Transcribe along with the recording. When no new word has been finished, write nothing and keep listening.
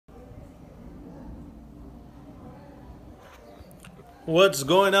What's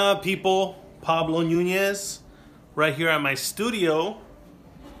going on, people? Pablo Nunez, right here at my studio,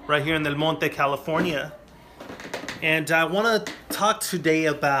 right here in Del Monte, California. And I want to talk today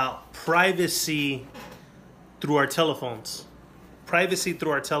about privacy through our telephones. Privacy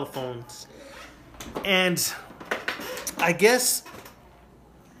through our telephones. And I guess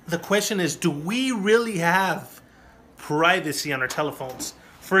the question is, do we really have privacy on our telephones?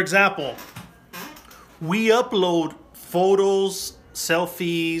 For example, we upload photos,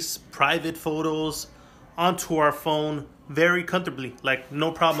 selfies, private photos onto our phone very comfortably. Like,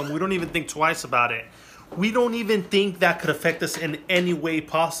 no problem. We don't even think twice about it. We don't even think that could affect us in any way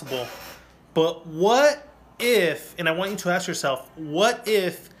possible. But what if, and I want you to ask yourself, what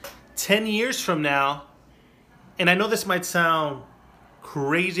if 10 years from now, and I know this might sound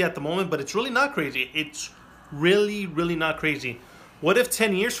crazy at the moment, but it's really not crazy. It's really, really not crazy. What if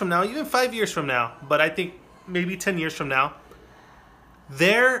 10 years from now, even 5 years from now, but I think maybe 10 years from now,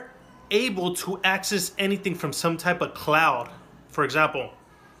 they're able to access anything from some type of cloud. For example,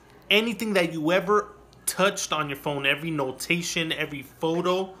 anything that you ever touched on your phone, every notation, every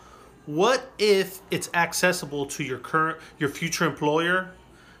photo. What if it's accessible to your future employer,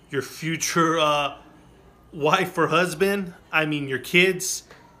 your future wife or husband? I mean, your kids.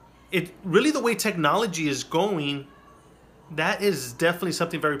 It really, the way technology is going, that is definitely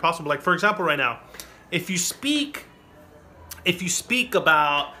something very possible. Like, for example, right now, if you speak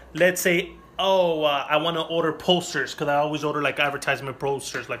about, let's say, I want to order posters, because I always order like advertisement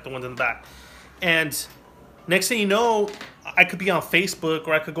posters, like the ones in the back. And next thing you know, I could be on Facebook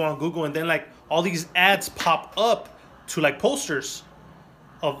or I could go on Google, and then like all these ads pop up to like posters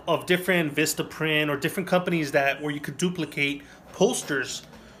of different Vistaprint or different companies where you could duplicate posters.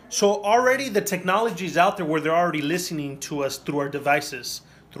 So already the technology is out there where they're already listening to us through our devices,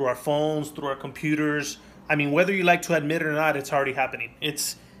 through our phones, through our computers. I mean, whether you like to admit it or not, it's already happening.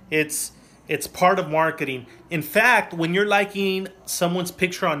 It's part of marketing. In fact, when you're liking someone's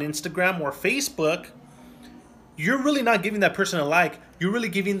picture on Instagram or Facebook, you're really not giving that person a like. You're really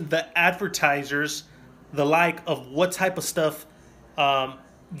giving the advertisers the like of what type of stuff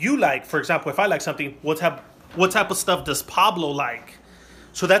you like. For example, if I like something, what type of stuff does Pablo like?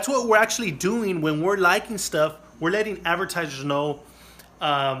 So that's what we're actually doing when we're liking stuff. We're letting advertisers know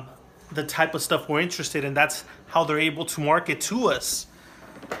the type of stuff we're interested in. That's how they're able to market to us.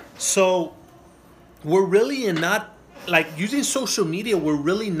 So we're really not, like, using social media, we're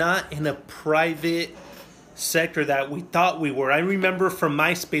really not in a private sector that we thought we were. I remember from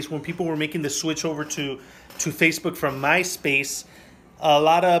MySpace, when people were making the switch over to Facebook from MySpace, a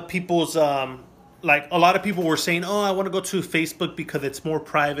lot of people's a lot of people were saying, "Oh, I want to go to Facebook because it's more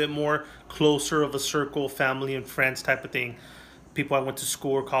private, more closer of a circle, family and friends type of thing." People I went to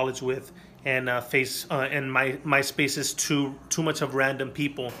school or college with, and MySpace is too much of random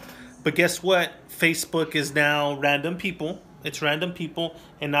people. But guess what? Facebook is now random people. It's random people,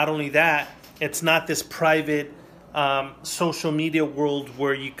 and not only that, it's not this private social media world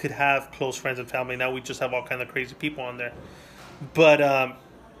where you could have close friends and family. Now we just have all kinds of crazy people on there. But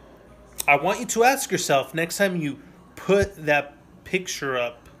I want you to ask yourself, next time you put that picture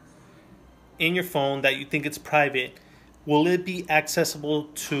up in your phone that you think it's private, will it be accessible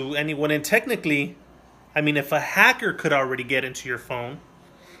to anyone? And technically, I mean, if a hacker could already get into your phone,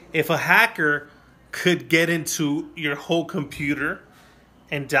 if a hacker could get into your whole computer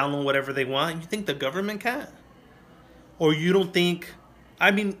and download whatever they want, you think the government can't? Or you don't think, I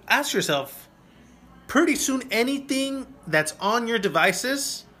mean, ask yourself, pretty soon anything that's on your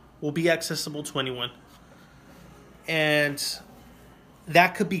devices will be accessible to anyone. And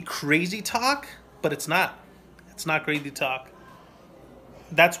that could be crazy talk, but it's not. It's not crazy talk.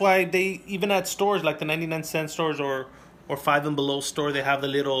 That's why they, even at stores like the 99-cent stores or Five and Below store, they have the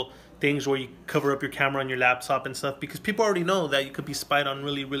little things where you cover up your camera on your laptop and stuff, because people already know that you could be spied on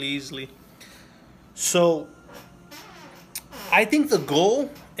really, really easily. So I think the goal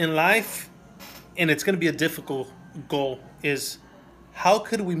in life, and it's going to be a difficult goal, is how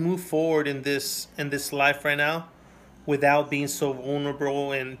could we move forward in this life right now without being so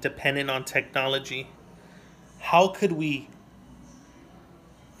vulnerable and dependent on technology? How could we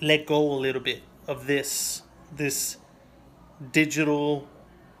let go a little bit of this digital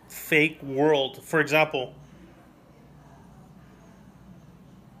fake world? For example,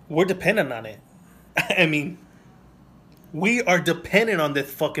 we're dependent on it. I mean, we are dependent on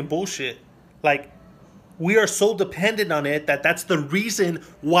this fucking bullshit. Like, we are so dependent on it that's the reason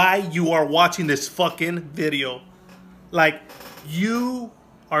why you are watching this fucking video. Like, you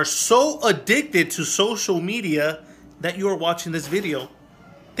are so addicted to social media that you are watching this video.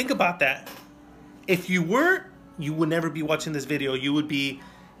 Think about that. If you weren't you would never be watching this video. You would be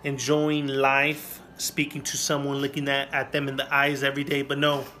enjoying life, speaking to someone, looking at them in the eyes every day. But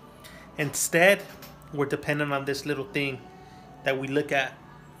no, instead, we're dependent on this little thing that we look at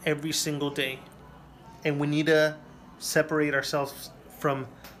every single day. And we need to separate ourselves from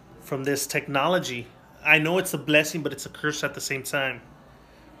this technology. I know it's a blessing, but it's a curse at the same time.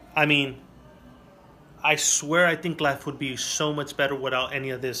 I mean, I swear I think life would be so much better without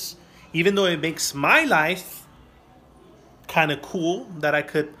any of this. Even though it makes my life kind of cool that I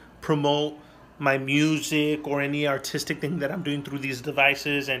could promote my music or any artistic thing that I'm doing through these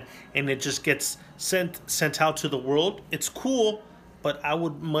devices, and it just gets sent out to the world. It's cool, but I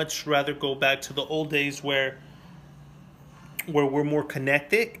would much rather go back to the old days where we're more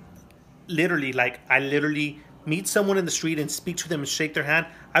connected. Literally, like I literally meet someone in the street and speak to them and shake their hand.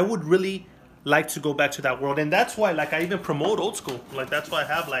 I would really like to go back to that world. And that's why, like, I even promote old school. Like, that's why I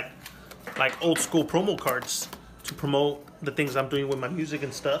have like old school promo cards to promote the things I'm doing with my music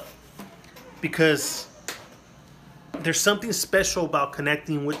and stuff, because there's something special about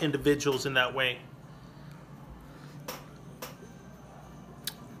connecting with individuals in that way.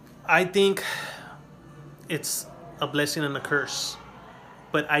 I think it's a blessing and a curse,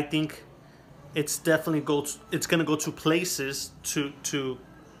 but I think it's definitely it's gonna go to places to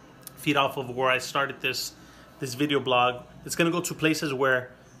feed off of where I started this video blog. It's gonna go to places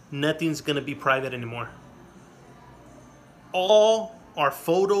where nothing's gonna be private anymore. All our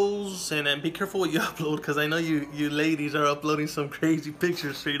photos, and be careful what you upload, because I know you ladies are uploading some crazy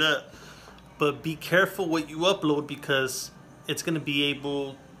pictures straight up. But be careful what you upload, because it's gonna be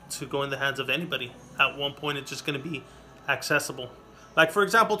able to go in the hands of anybody. At one point, it's just gonna be accessible. Like, for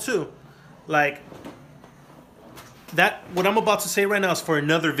example, too, like that, what I'm about to say right now is for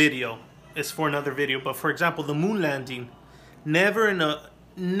another video. It's for another video. But for example, the moon landing, never in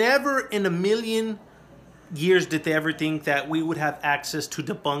a million years did they ever think that we would have access to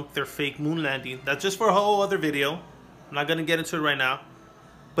debunk their fake moon landing. That's just for a whole other video. I'm not gonna get into it right now.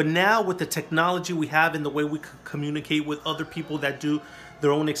 But now, with the technology we have and the way we could communicate with other people that do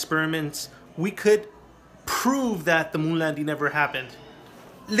their own experiments, we could prove that the moon landing never happened.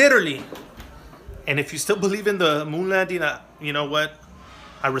 Literally. And if you still believe in the moon landing, you know what?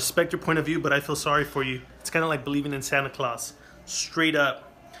 I respect your point of view, but I feel sorry for you. It's kind of like believing in Santa Claus. Straight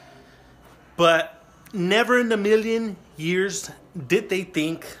up. But never in a million years did they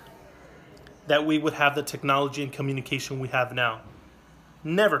think that we would have the technology and communication we have now.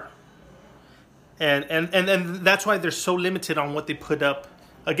 Never. And that's why they're so limited on what they put up.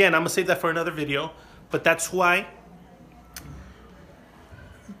 Again, I'm going to save that for another video. But that's why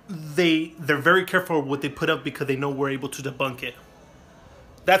they're very careful with what they put up, because they know we're able to debunk it.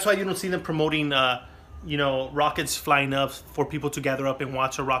 That's why you don't see them promoting rockets flying up for people to gather up and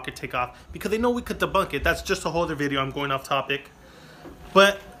watch a rocket take off, because they know we could debunk it. That's just a whole other video. I'm going off topic.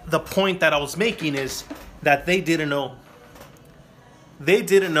 But the point that I was making is that they didn't know. They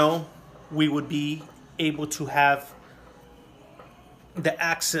didn't know we would be able to have the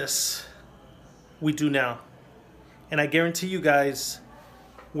access we do now. And I guarantee you guys,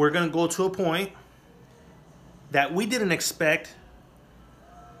 we're going to go to a point that we didn't expect,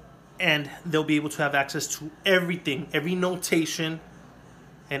 and they'll be able to have access to everything, every notation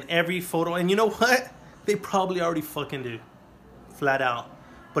and every photo. And you know what? They probably already fucking do, flat out.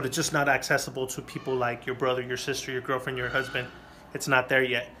 But it's just not accessible to people like your brother, your sister, your girlfriend, your husband. It's not there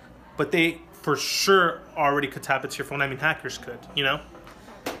yet. But they for sure already could tap into your phone. I mean, hackers could, you know?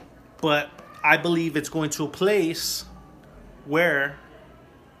 But I believe it's going to a place where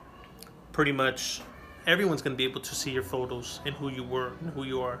pretty much everyone's going to be able to see your photos and who you were and who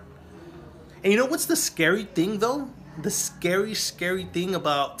you are. And you know what's the scary thing, though? The scary thing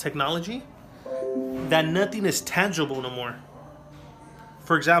about technology? That nothing is tangible no more.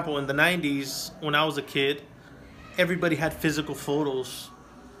 For example, in the 90s, when I was a kid, everybody had physical photos.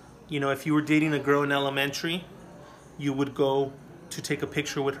 You know, if you were dating a girl in elementary, you would go to take a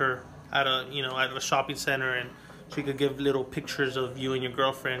picture with her at a shopping center, and she could give little pictures of you and your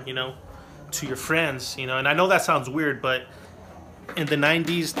girlfriend, to your friends, And I know that sounds weird, but in the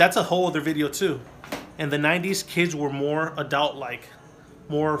 90s, that's a whole other video too. In the 90s, kids were more adult-like,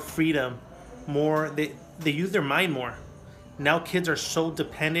 more freedom, more they use their mind more. Now kids are so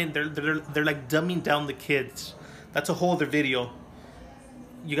dependent. They're like dumbing down the kids. That's a whole other video.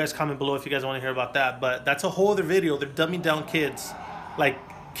 You guys comment below if you guys want to hear about that. But that's a whole other video. They're dumbing down kids. Like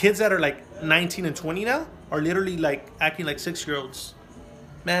kids that are like 19 and 20 now are literally like acting like 6-year-olds.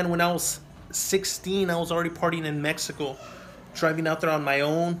 Man, when I was 16, I was already partying in Mexico, driving out there on my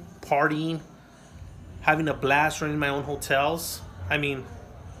own, partying, having a blast, running my own hotels. I mean,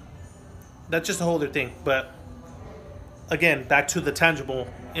 that's just a whole other thing. But again, back to the tangible.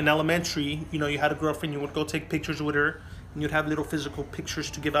 In elementary, you know, you had a girlfriend, you would go take pictures with her, and you'd have little physical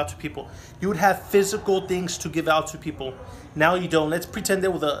pictures to give out to people. You would have physical things to give out to people. Now you don't. Let's pretend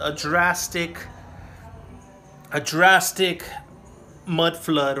there was a drastic mud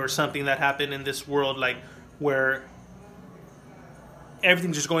flood or something that happened in this world, like where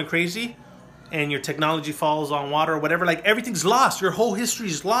everything's just going crazy and your technology falls on water or whatever. Like, everything's lost. Your whole history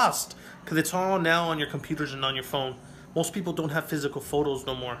is lost because it's all now on your computers and on your phone. Most people don't have physical photos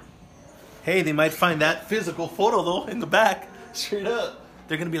no more. Hey, they might find that physical photo though in the back. Straight up,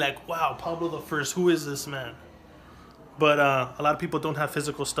 they're gonna be like, wow, Pablo the First, who is this man? But a lot of people don't have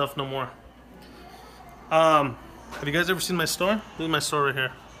physical stuff no more. Have you guys ever seen my store? This is my store right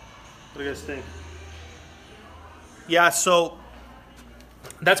here. What do you guys think? Yeah, so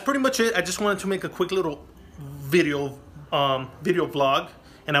that's pretty much it. I just wanted to make a quick little video vlog,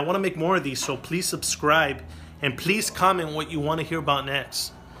 and I want to make more of these, so please subscribe and please comment what you want to hear about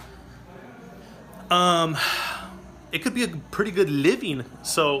next. It could be a pretty good living,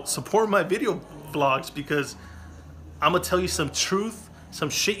 so support my video vlogs, because I'm gonna tell you some truth, some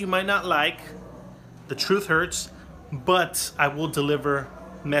shit you might not like. The truth hurts, but I will deliver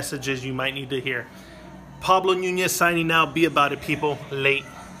messages you might need to hear. Pablo Nunez signing out. Be about it, people. Late.